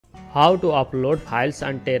How to upload files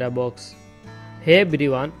on TeraBox. Hey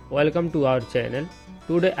everyone, welcome to our channel.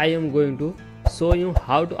 Today I am going to show you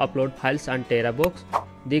how to upload files on TeraBox,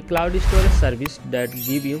 the cloud storage service that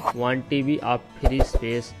gives you 1 TB of free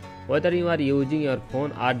space. Whether you are using your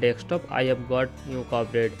phone or desktop, I have got you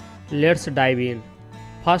covered. Let's dive in.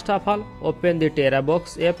 First of all, open the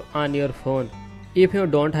TeraBox app on your phone. If you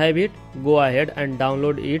don't have it, go ahead and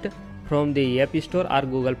download it from the App Store or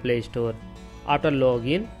Google Play Store. After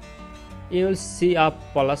login, you will see a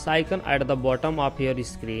plus icon at the bottom of your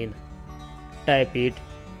screen. Tap it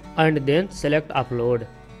and then select upload.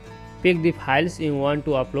 Pick the files you want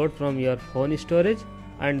to upload from your phone storage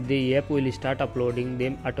and the app will start uploading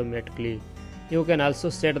them automatically. You can also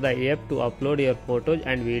set the app to upload your photos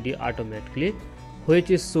and video automatically,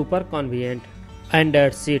 which is super convenient. And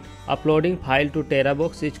that's it. Uploading file to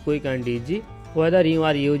TeraBox is quick and easy. Whether you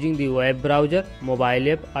are using the web browser,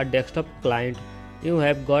 mobile app or desktop client, you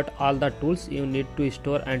have got all the tools you need to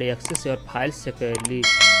store and access your files securely.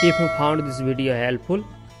 If you found this video helpful,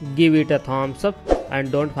 give it a thumbs up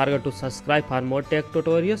and don't forget to subscribe for more tech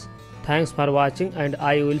tutorials. Thanks for watching and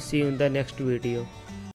I will see you in the next video.